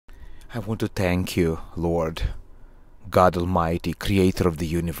I want to thank you, Lord, God Almighty, Creator of the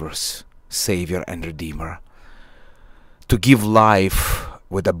universe, Savior and Redeemer, to give life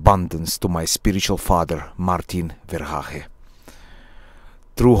with abundance to my spiritual father, Martin VERHAGE.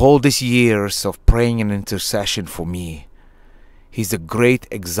 Through all these years of praying and intercession for me, he's a great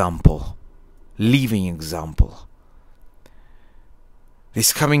example, living example.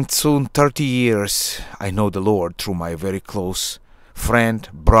 This coming soon 30 years, I know the Lord through my very close friend,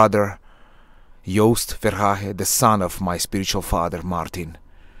 brother, Joost VERHAGE, the son of my spiritual father, Martin.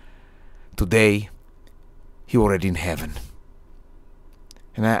 Today, he already in heaven.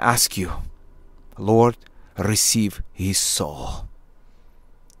 And I ask you, Lord, receive his soul.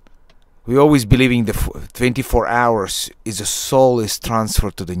 We always believe in the 24 hours is a soul is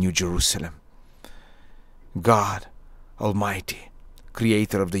transferred to the New Jerusalem. God Almighty,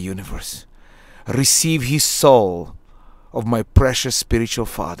 Creator of the universe, receive his soul of my precious spiritual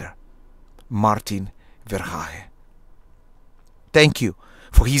father, Martin VERHAGE. Thank you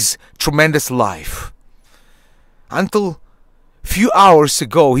for his tremendous life. Until few hours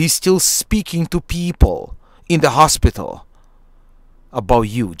ago, he's still speaking to people in the hospital about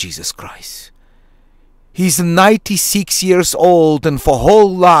you, Jesus Christ. He's 96 years old, and for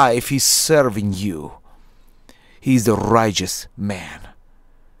whole life he's serving you. He's a righteous man,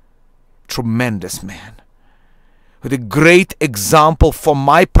 tremendous man, with a great example for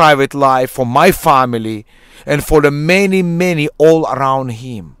my private life, for my family, and for the many, many all around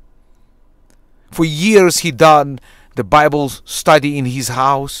him. For years he done the Bible study in his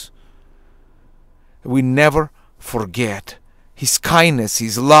house. We never forget his kindness,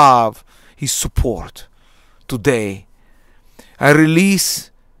 his love, his support. Today, I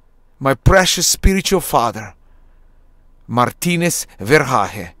release my precious spiritual father, Martinez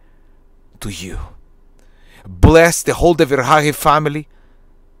VERHAGE, to you. Bless the whole VERHAGE family,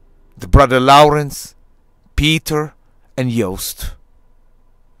 the brother Lawrence, Peter, and Joost.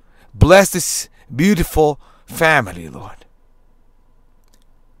 Bless this beautiful family, Lord.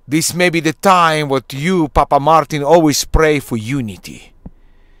 This may be the time what you, Papa Martin, always pray for unity.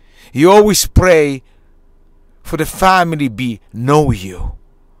 You always pray for the family be know you,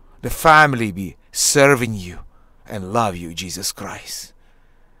 the family be serving you and love you, Jesus Christ.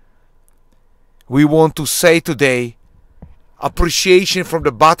 We want to say today appreciation from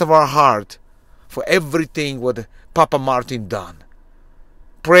the bottom of our heart for everything what Papa Martin done.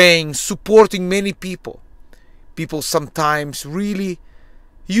 Praying, supporting many people. People sometimes really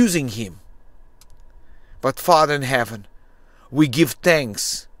using him. But Father in heaven, we give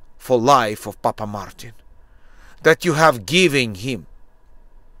thanks for life of Papa Martin, that you have given him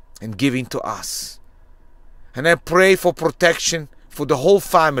and giving to us. And I pray for protection for the whole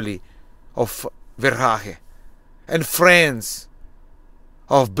family of VERHAGE and friends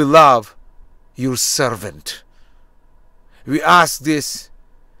of beloved your servant. We ask this,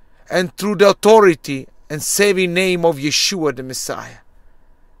 and through the authority and saving name of Yeshua the Messiah,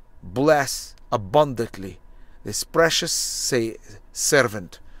 bless abundantly this precious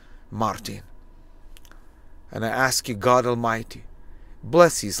servant Martin. And I ask you, God Almighty,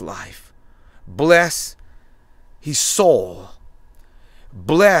 bless his life, bless his soul,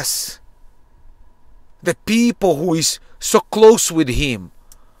 bless the people who is so close with him.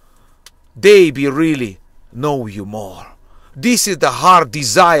 They be really know you more. This is the heart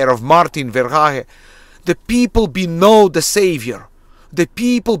desire of Martin VERHAGE. The people be know the Savior. The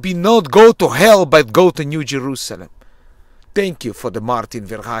people be not go to hell but go to New Jerusalem. Thank you for the Martin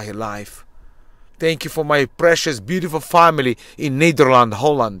VERHAGE life. Thank you for my precious beautiful family in Netherlands,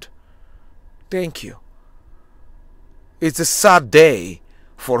 Holland. Thank you. It's a sad day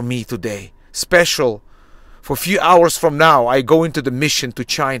for me today. Special. For a few hours from now, I go into the mission to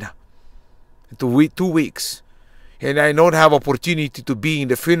China. 2 weeks. And I don't have opportunity to be in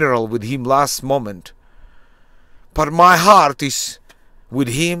the funeral with him last moment. But my heart is with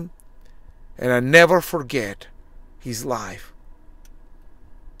him, and I never forget his life.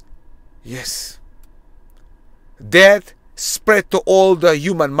 Yes. Death spread to all the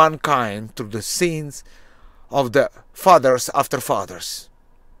human mankind through the sins of the fathers after fathers.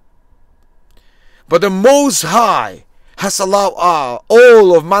 But the Most High has allowed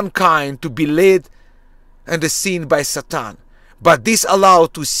all of mankind to be led and seen by Satan. But this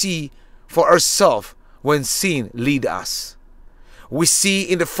allowed to see for ourselves when sin lead us. We see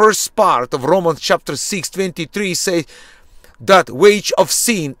in the first part of Romans chapter 6:23 say that wage of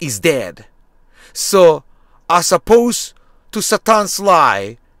sin is dead. So as opposed to Satan's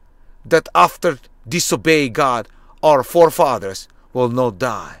lie that after disobey God our forefathers will not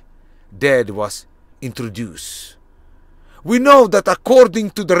die, death was introduced. We know that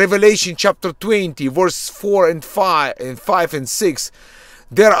according to the Revelation chapter 20, verse 4 and 5 and 6,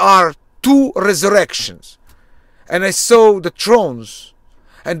 there are two resurrections. And I saw the thrones,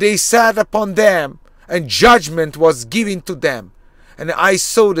 and they sat upon them, and judgment was given to them. And I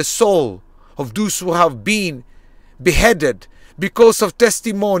saw the soul of those who have been beheaded because of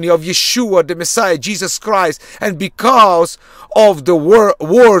testimony of Yeshua, the Messiah, Jesus Christ, and because of the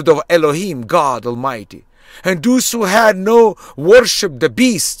word of Elohim, God Almighty. And those who had no worship the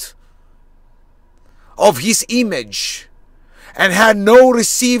beast of his image, and had no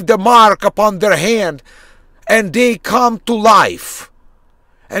received the mark upon their hand, and they come to life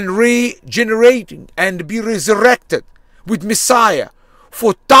and regenerating and be resurrected with Messiah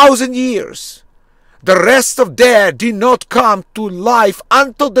for 1,000 years. The rest of them did not come to life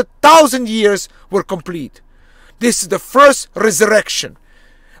until the 1,000 years were complete. This is the first resurrection.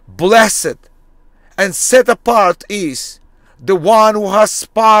 Blessed and set apart is the one who has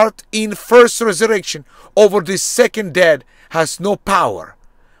part in first resurrection. Over the second dead has no power,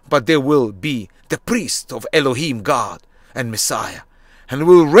 but they will be the priest of Elohim, God and Messiah, and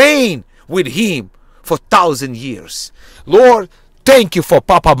will reign with him for 1,000 years. Lord, thank you for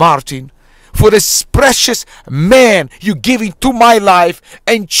Papa Martin, for this precious man you give into my life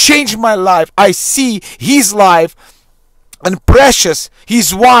and change my life. I see his life, and precious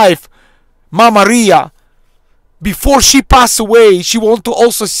his wife, Mama Maria. Before she passed away, she wanted to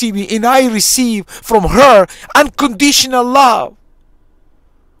also see me, and I receive from her unconditional love,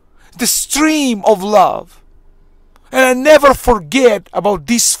 the stream of love. And I never forget about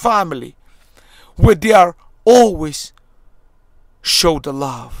this family, where they are always show the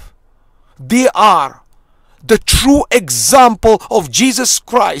love. They are the true example of Jesus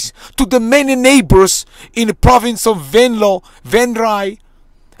Christ to the many neighbors in the province of Venlo, Venray,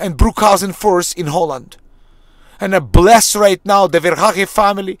 and Broekhuysen first in Holland. And I bless right now the VERHAGE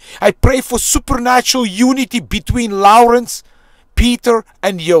family. I pray for supernatural unity between Lawrence, Peter,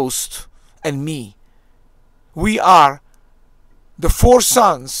 and Joost and me. We are the 4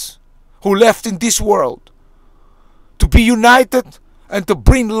 sons who left in this world to be united and to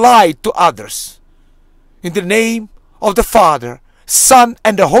bring light to others. In the name of the Father, Son,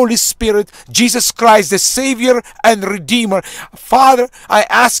 and the Holy Spirit, Jesus Christ, the Savior and Redeemer. Father, I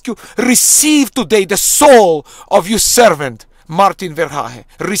ask you, receive today the soul of your servant, Martin VERHAGE.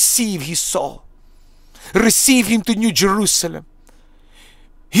 Receive his soul. Receive him to New Jerusalem.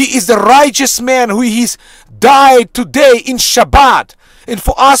 He is the righteous man who is died today in Shabbat. And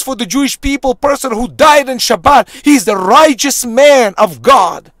for us, for the Jewish people, person who died in Shabbat, he is the righteous man of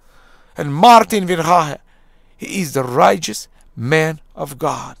God. And Martin VERHAGE, he is the righteous man of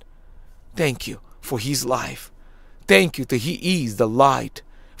God. Thank you for his life. Thank you that he is the light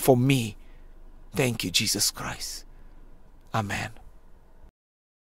for me. Thank you, Jesus Christ. Amen.